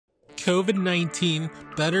COVID-19,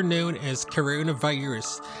 better known as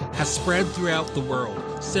coronavirus, has spread throughout the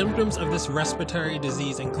world. Symptoms of this respiratory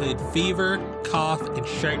disease include fever, cough, and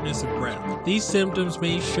shortness of breath. These symptoms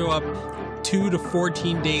may show up 2 to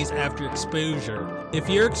 14 days after exposure. If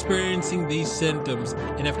you're experiencing these symptoms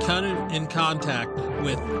and have come in contact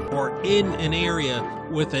with or in an area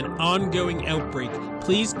with an ongoing outbreak,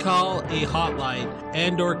 please call a hotline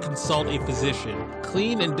and/or consult a physician.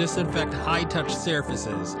 Clean and disinfect high-touch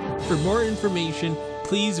surfaces. For more information,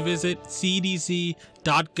 please visit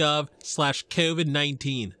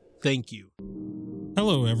cdc.gov/COVID-19. Thank you.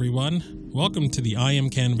 Hello, everyone. Welcome to the I Am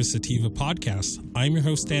Cannabis Sativa podcast. I'm your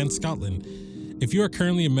host, Dan Scotland. If you are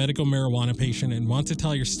currently a medical marijuana patient and want to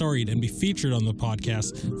tell your story and be featured on the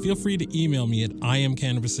podcast, feel free to email me at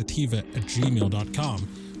iamcannabissativa@gmail.com.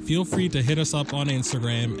 Feel free to hit us up on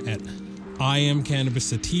Instagram at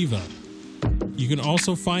iamcannabissativa. You can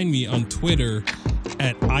also find me on Twitter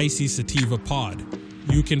at ICSativaPod.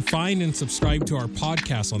 You can find and subscribe to our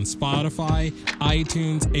podcast on Spotify,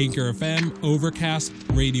 iTunes, Anchor FM, Overcast,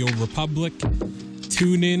 Radio Republic,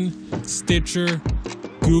 TuneIn, Stitcher,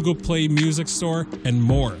 Google Play Music Store, and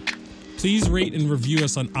more. Please rate and review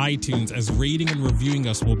us on iTunes, as rating and reviewing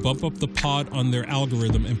us will bump up the pod on their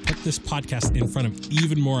algorithm and put this podcast in front of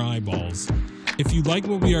even more eyeballs. If you like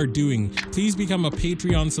what we are doing, please become a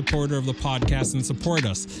Patreon supporter of the podcast and support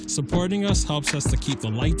us. Supporting us helps us to keep the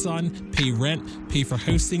lights on, pay rent, pay for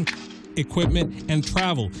hosting, equipment, and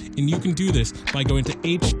travel. And you can do this by going to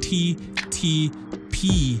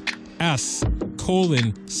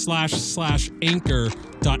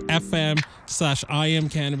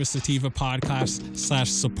https://anchor.fm/iamcannabissativa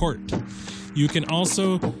podcast/support. You can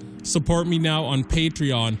also support me now on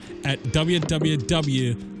Patreon at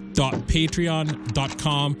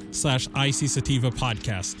www.patreon.com/ICSativa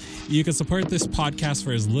podcast. You can support this podcast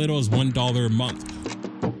for as little as $1 a month.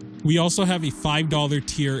 We also have a $5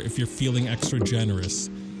 tier if you're feeling extra generous.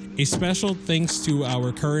 A special thanks to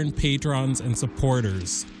our current patrons and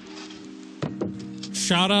supporters.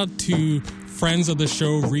 Shout out to friends of the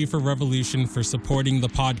show, Reefer Revolution, for supporting the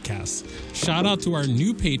podcast. Shout out to our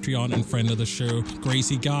new Patreon and friend of the show,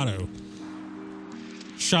 Gracie Gatto.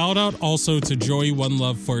 Shout out also to Joey One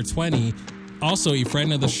Love 420, also a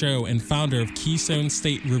friend of the show and founder of Keystone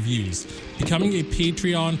State Reviews. Becoming a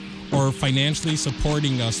Patreon or financially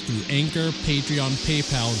supporting us through Anchor, Patreon,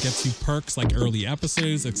 PayPal gets you perks like early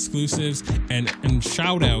episodes, exclusives, and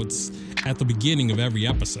shout outs at the beginning of every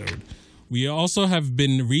episode. We also have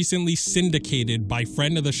been recently syndicated by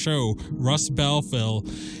friend of the show, Russ Belfill,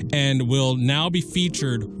 and will now be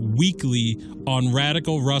featured weekly on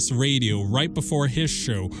Radical Russ Radio right before his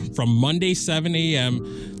show from Monday 7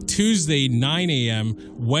 a.m., Tuesday 9 a.m.,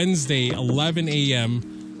 Wednesday 11 a.m.,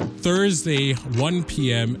 Thursday 1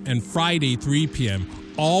 p.m., and Friday 3 p.m.,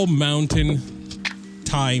 all mountain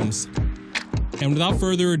times. And without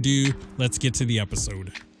further ado, let's get to the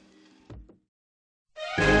episode.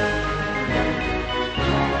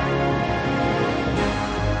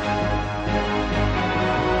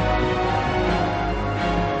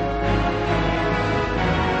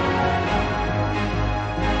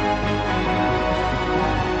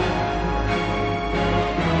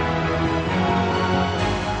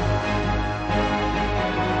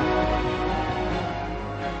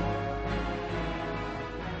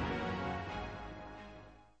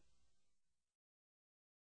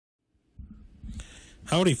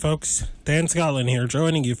 Howdy, folks. Dan Scotland here,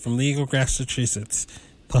 joining you from Legal, Massachusetts,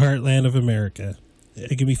 the heartland of America.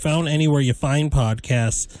 It can be found anywhere you find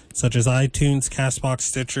podcasts, such as iTunes, Castbox,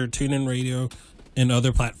 Stitcher, TuneIn Radio, and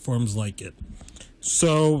other platforms like it.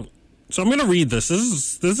 So I'm going to read this.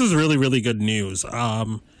 This is really, really good news.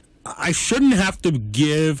 I shouldn't have to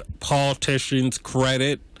give politicians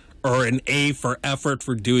credit or an A for effort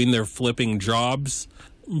for doing their flipping jobs,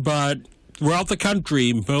 but throughout the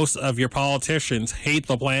country, most of your politicians hate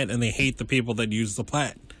the plant and they hate the people that use the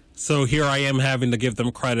plant. So here I am having to give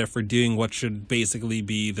them credit for doing what should basically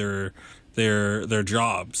be their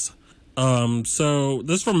jobs. So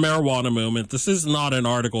this is from Marijuana Moment. This is not an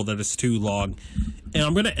article that is too long, and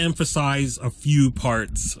I'm going to emphasize a few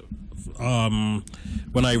parts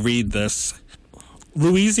when I read this.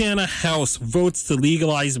 Louisiana House votes to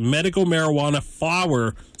legalize medical marijuana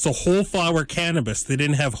flower, so whole flower cannabis. They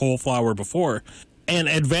didn't have whole flower before. And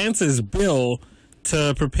advances bill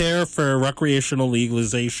to prepare for recreational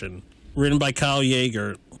legalization. Written by Kyle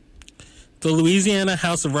Yeager. The Louisiana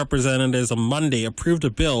House of Representatives on Monday approved a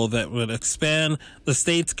bill that would expand the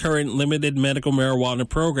state's current limited medical marijuana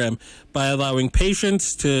program by allowing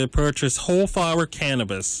patients to purchase whole flower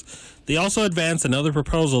cannabis. They also advanced another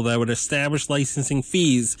proposal that would establish licensing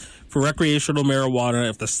fees for recreational marijuana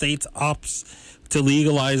if the state opts to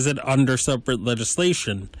legalize it under separate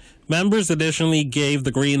legislation. Members additionally gave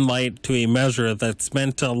the green light to a measure that's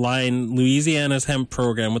meant to align Louisiana's hemp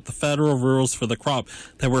program with the federal rules for the crop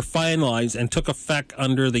that were finalized and took effect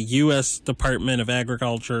under the U.S. Department of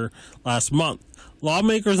Agriculture last month.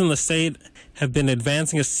 Lawmakers in the state have been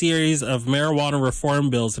advancing a series of marijuana reform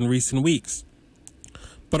bills in recent weeks.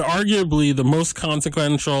 But arguably the most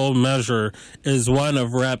consequential measure is one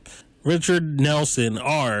of Rep. Richard Nelson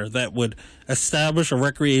R. that would establish a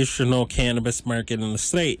recreational cannabis market in the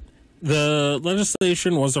state. The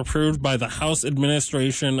legislation was approved by the House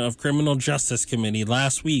Administration of Criminal Justice Committee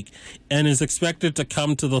last week and is expected to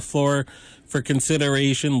come to the floor for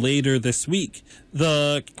consideration later this week.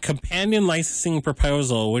 The companion licensing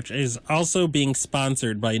proposal, which is also being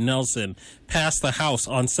sponsored by Nelson, passed the House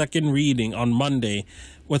on second reading on Monday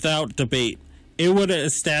without debate. It would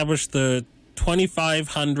establish the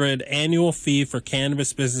 $2,500 annual fee for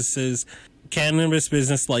cannabis business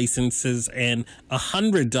licenses, and a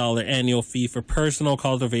 $100 annual fee for personal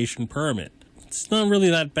cultivation permit. It's not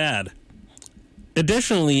really that bad.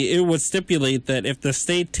 Additionally, it would stipulate that if the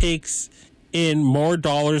state takes in more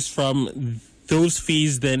dollars from those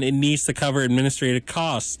fees than it needs to cover administrative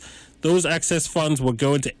costs, those excess funds will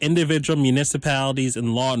go into individual municipalities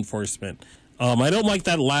and law enforcement. I don't like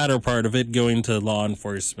that latter part of it going to law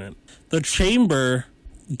enforcement. The chamber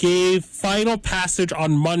gave final passage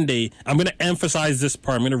on Monday. I'm going to emphasize this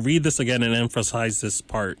part. I'm going to read this again and emphasize this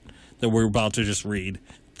part that we're about to just read.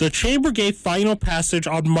 The chamber gave final passage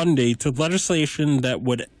on Monday to legislation that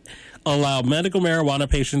would allow medical marijuana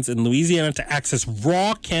patients in Louisiana to access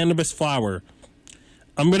raw cannabis flower.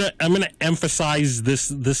 I'm gonna emphasize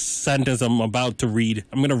this sentence I'm about to read.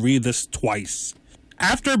 I'm gonna read this twice.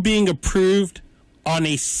 After being approved on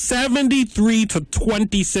a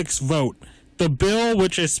 73-26 vote, the bill,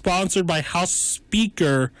 which is sponsored by House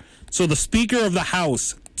Speaker, so the Speaker of the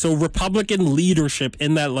House, so Republican leadership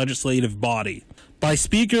in that legislative body, by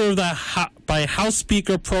House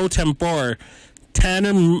Speaker pro tempore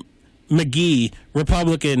Tanner McGee,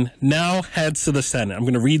 Republican, now heads to the Senate. I'm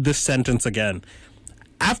going to read this sentence again.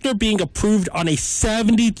 After being approved on a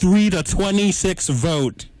 73-26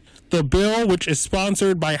 vote, the bill, which is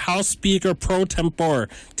sponsored by House Speaker pro tempore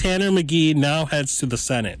Tanner McGee, now heads to the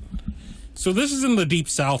Senate. So this is in the Deep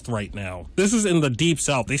South right now. This is in the Deep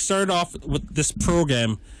South. They started off with this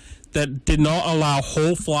program that did not allow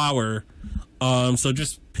whole flower. So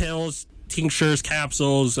just pills, tinctures,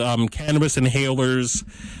 capsules, cannabis inhalers,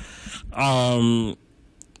 and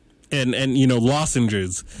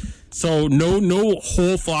lozenges. So no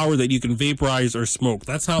whole flower that you can vaporize or smoke.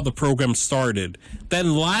 That's how the program started.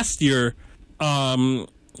 Then last year,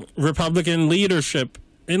 Republican leadership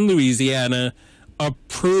in Louisiana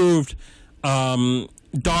approved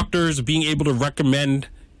doctors being able to recommend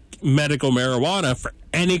medical marijuana for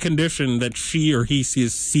any condition that she or he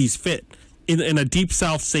sees fit. In a Deep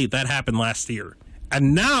South state, that happened last year.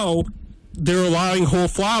 And now they're allowing whole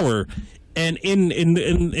flower. And in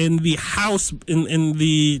the House, in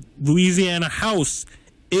the Louisiana House,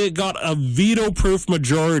 it got a veto-proof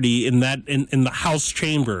majority in the House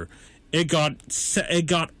chamber. It got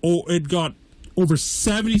over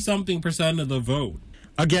 70-something% of the vote.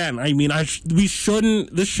 Again, I mean, this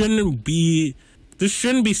shouldn't be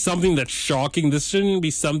something that's shocking. This shouldn't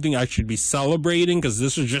be something I should be celebrating, because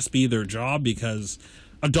this should just be their job, because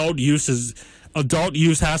adult use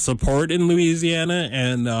has support in Louisiana,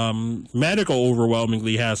 and medical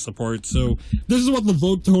overwhelmingly has support. So this is what the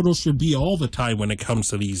vote total should be all the time when it comes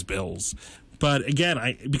to these bills. But again,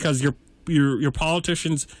 because your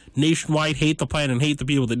politicians nationwide hate the plan and hate the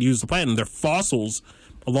people that use the plan, and they're fossils.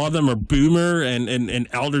 A lot of them are boomer and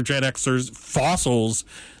elder Gen Xers, fossils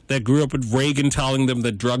that grew up with Reagan telling them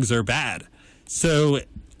that drugs are bad. So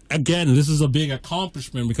again, this is a big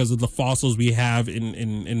accomplishment because of the fossils we have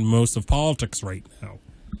in most of politics right now.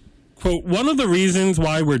 Quote, one of the reasons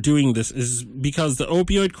why we're doing this is because the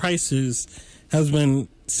opioid crisis has been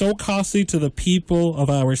so costly to the people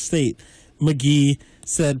of our state, McGee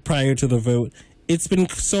said prior to the vote. It's been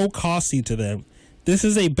so costly to them. This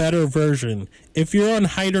is a better version. If you're on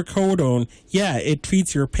hydrocodone, yeah, it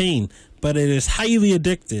treats your pain, but it is highly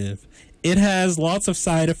addictive. It has lots of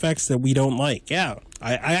side effects that we don't like. Yeah,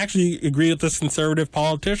 I actually agree with this conservative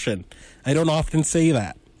politician. I don't often say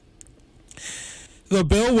that. The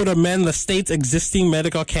bill would amend the state's existing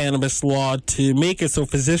medical cannabis law to make it so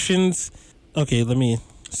physicians Okay,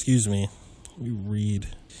 excuse me. Let me read.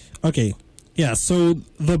 Okay, yeah, so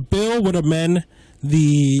the bill would amend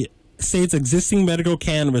the state's existing medical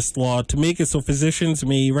cannabis law to make it so physicians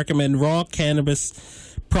may recommend raw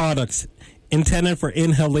cannabis products intended for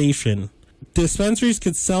inhalation. Dispensaries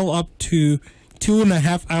could sell up to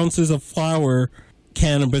 2.5 ounces of flower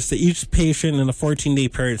cannabis to each patient in a 14-day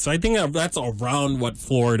period. So I think that's around what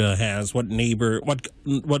Florida has, what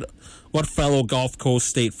fellow Gulf Coast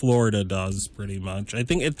state Florida does, pretty much. I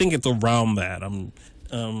think it's around that.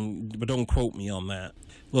 But don't quote me on that.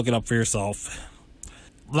 Look it up for yourself.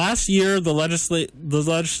 Last year, the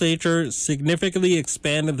legislature significantly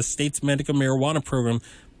expanded the state's medical marijuana program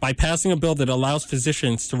by passing a bill that allows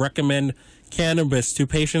physicians to recommend cannabis to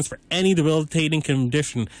patients for any debilitating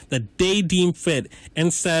condition that they deem fit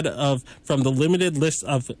instead of from the limited list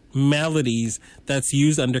of maladies that's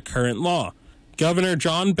used under current law. Governor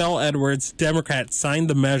John Bel Edwards, Democrat, signed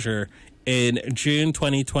the measure in June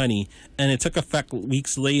 2020, and it took effect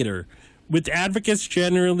weeks later. While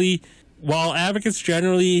advocates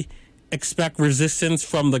generally expect resistance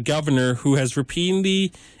from the governor, who has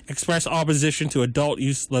repeatedly expressed opposition to adult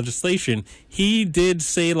use legislation, he did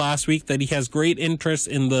say last week that he has great interest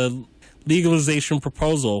in the legalization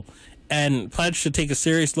proposal and pledged to take a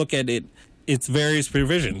serious look at its various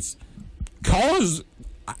provisions.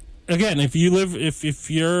 Again, if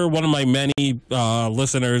you're one of my many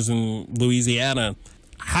listeners in Louisiana,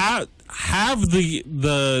 have the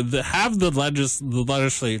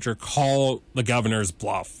legislature call the governor's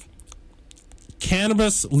bluff.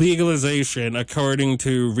 Cannabis legalization, according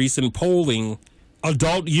to recent polling,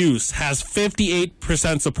 adult use has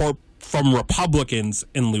 58% support from Republicans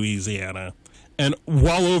in Louisiana and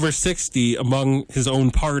well over 60 among his own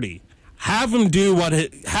party. Have him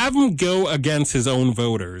go against his own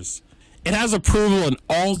voters. It has approval in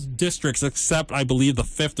all districts except, I believe, the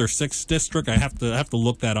 5th or 6th district. I have to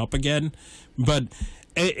look that up again, but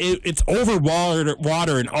it's over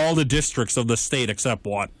water in all the districts of the state except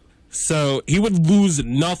one. So he would lose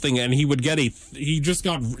nothing, and he just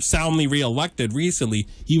got soundly reelected recently.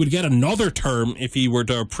 He would get another term if he were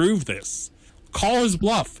to approve this. Call his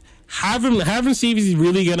bluff. Have him see if he's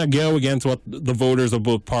really going to go against what the voters of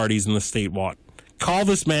both parties in the state want. Call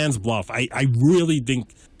this man's bluff. I really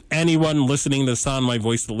think anyone listening to the sound of my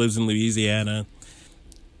voice that lives in Louisiana,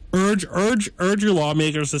 urge your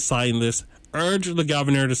lawmakers to sign this. Urge the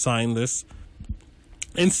governor to sign this.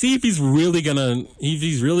 And see if he's really gonna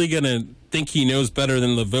think he knows better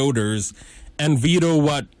than the voters and veto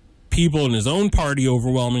what people in his own party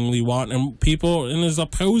overwhelmingly want and people in his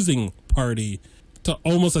opposing party to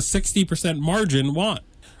almost a 60% margin want,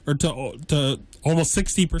 or to almost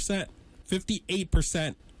 60%,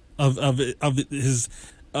 58%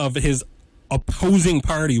 of his opposing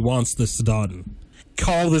party wants this done.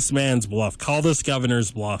 Call this man's bluff. Call this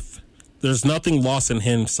governor's bluff. There's nothing lost in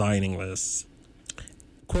him signing this.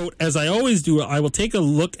 Quote, as I always do, I will take a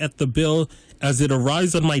look at the bill as it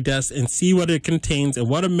arrives on my desk and see what it contains and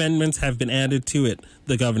what amendments have been added to it,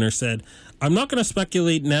 the governor said. I'm not going to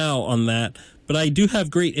speculate now on that, but I do have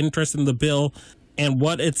great interest in the bill and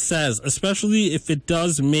what it says, especially if it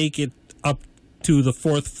does make it up to the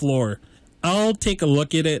 4th floor. I'll take a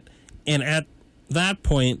look at it, and at that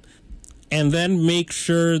point, and then make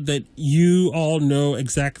sure that you all know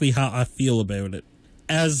exactly how I feel about it.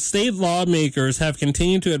 As state lawmakers have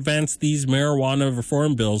continued to advance these marijuana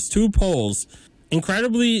reform bills, two new polls,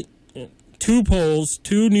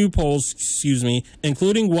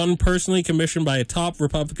 including one personally commissioned by a top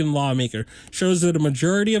Republican lawmaker, shows that a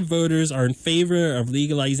majority of voters are in favor of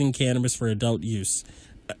legalizing cannabis for adult use.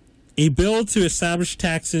 A bill to establish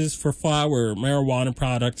taxes for flower marijuana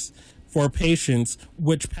products for patients,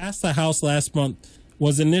 which passed the House last month,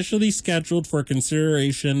 was initially scheduled for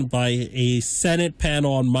consideration by a Senate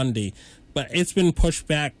panel on Monday, but it's been pushed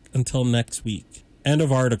back until next week. End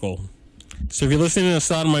of article. So if you're listening to the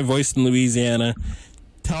sound of my voice in Louisiana,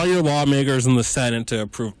 tell your lawmakers in the Senate to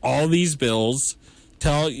approve all these bills.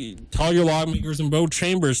 Tell your lawmakers in both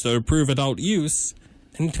chambers to approve adult use,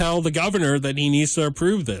 and tell the governor that he needs to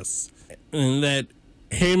approve this, and that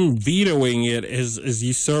him vetoing it is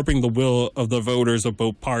usurping the will of the voters of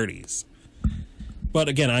both parties. But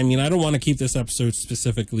again, I don't want to keep this episode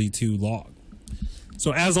specifically too long.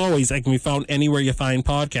 So as always, I can be found anywhere you find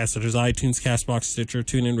podcasts, such as iTunes, CastBox, Stitcher,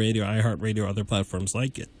 TuneIn Radio, iHeartRadio, other platforms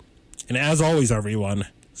like it. And as always, everyone,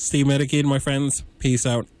 stay medicated, my friends. Peace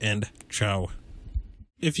out and ciao.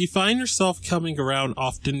 If you find yourself coming around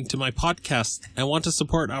often to my podcast and want to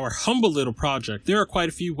support our humble little project, there are quite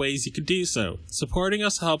a few ways you could do so. Supporting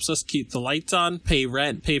us helps us keep the lights on, pay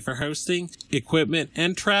rent, pay for hosting, equipment,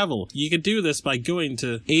 and travel. You can do this by going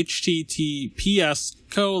to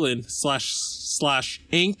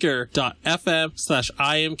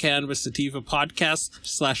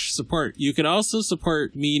https://anchor.fm/IamCannabisSativa/support. You can also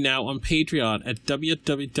support me now on Patreon at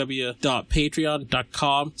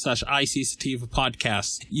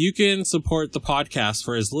www.patreon.com/ICSativa You can support the podcast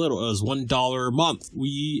for as little as $1 a month.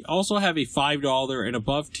 We also have a $5 and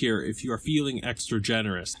above tier if you are feeling extra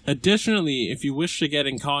generous. Additionally, if you wish to get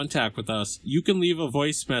in contact with us, you can leave a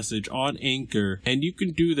voice message on Anchor, and you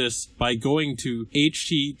can do this by going to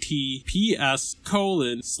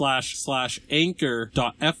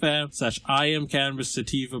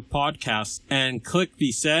https://anchor.fm/IamCannabisSativa and click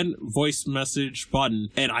the send voice message button,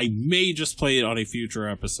 and I may just play it on a future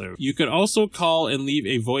episode. You can also call and leave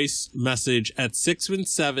a voice message at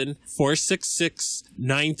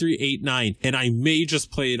 617-466-9389, and I may just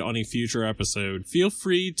play it on a future episode. Feel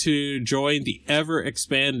free to join the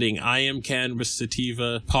ever-expanding I Am Cannabis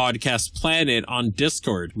Sativa podcast planet on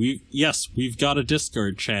Discord. We've got a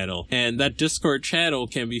Discord channel, and that Discord channel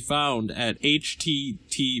can be found at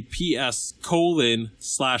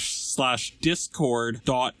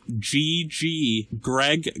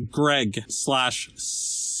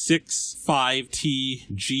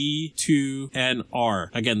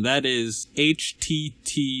Again, that is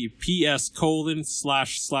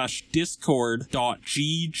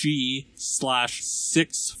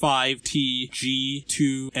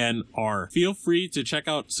https://discord.gg/65tg2nr. Feel free to check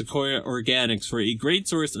out Sequoia Organics for a great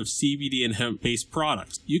source of CBD and hemp-based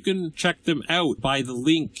products. You can check them out by the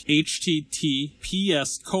link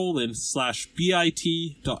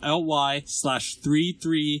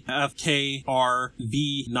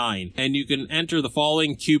https://bit.ly/33fkrv9, and you can enter the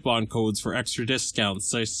following coupon codes for extra discounts,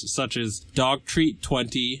 such as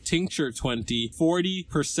DogTreat20, Tincture20,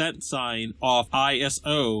 40% off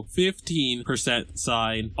ISO,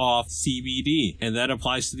 15% off CBD, and that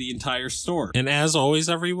applies to the entire store. And as always,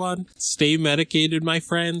 everyone, stay medicated, my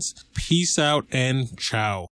friends. Peace out and ciao.